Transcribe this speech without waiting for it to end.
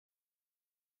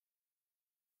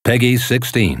Peggy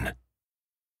 16.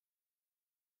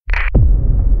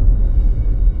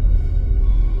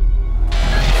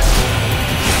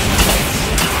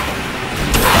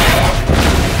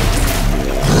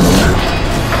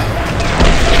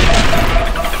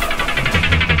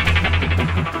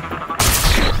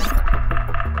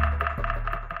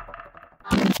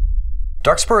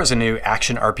 Darkspore is a new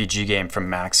action RPG game from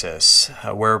Maxis,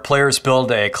 where players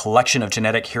build a collection of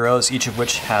genetic heroes, each of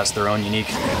which has their own unique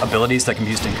abilities that can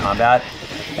be used in combat.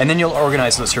 And then you'll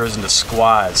organize those heroes into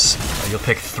squads. You'll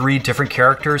pick 3 different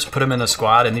characters, put them in the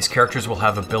squad, and these characters will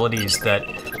have abilities that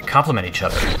complement each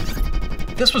other.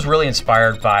 This was really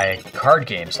inspired by card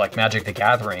games like Magic the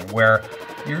Gathering, where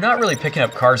you're not really picking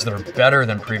up cards that are better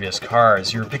than previous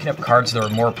cards, you're picking up cards that are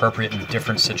more appropriate in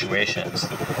different situations.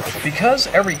 Because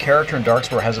every character in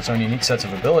Darkspore has its own unique sets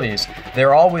of abilities,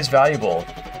 they're always valuable.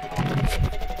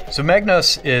 So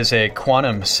Magnos is a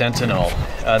quantum sentinel.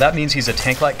 That means he's a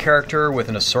tank-like character with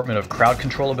an assortment of crowd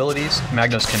control abilities.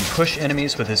 Magnos can push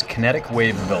enemies with his kinetic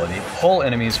wave ability, pull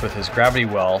enemies with his gravity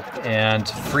well, and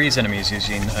freeze enemies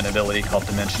using an ability called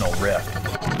Dimensional Rift.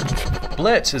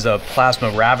 Blitz is a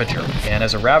plasma ravager, and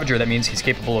as a ravager that means he's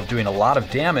capable of doing a lot of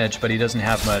damage, but he doesn't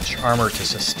have much armor to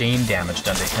sustain damage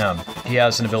done to him. He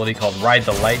has an ability called Ride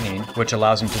the Lightning, which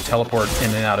allows him to teleport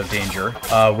in and out of danger.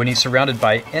 When he's surrounded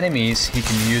by enemies, he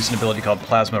can use an ability called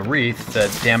Plasma Wreath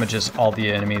that damages all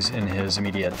the enemies in his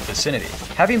immediate vicinity.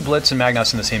 Having Blitz and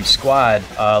Magnos in the same squad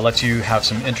lets you have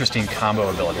some interesting combo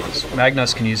abilities.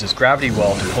 Magnos can use his gravity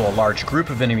well to pull a large group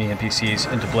of enemy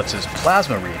NPCs into Blitz's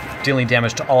Plasma Wreath, dealing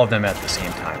damage to all of them at the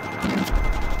same time.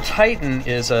 Titan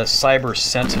is a cyber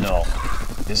sentinel.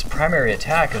 His primary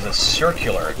attack is a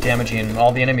circular, damaging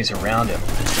all the enemies around him.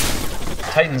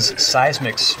 Titan's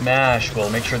seismic smash will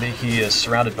make sure that he is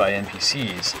surrounded by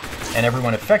NPCs, and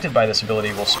everyone affected by this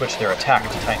ability will switch their attack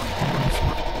to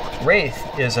Titan. Wraith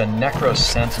is a necro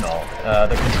sentinel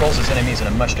that controls his enemies in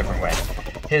a much different way.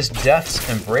 His Death's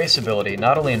Embrace ability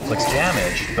not only inflicts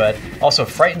damage, but also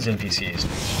frightens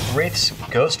NPCs. Wraith's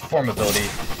Ghost Form ability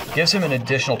gives him an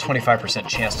additional 25%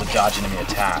 chance to dodge enemy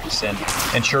attacks, and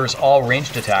ensures all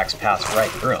ranged attacks pass right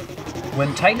through him.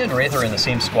 When Titan and Wraith are in the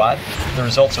same squad, the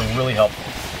results are really helpful.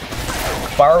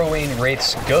 Borrowing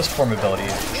Wraith's Ghost Form ability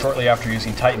shortly after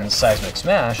using Titan's Seismic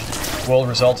Smash will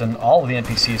result in all of the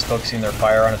NPCs focusing their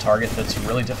fire on a target that's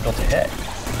really difficult to hit.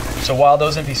 So while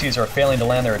those NPCs are failing to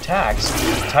land their attacks,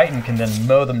 Titan can then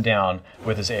mow them down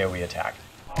with his AoE attack.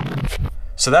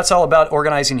 So that's all about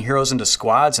organizing heroes into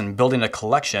squads and building a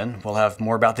collection. We'll have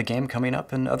more about the game coming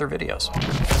up in other videos.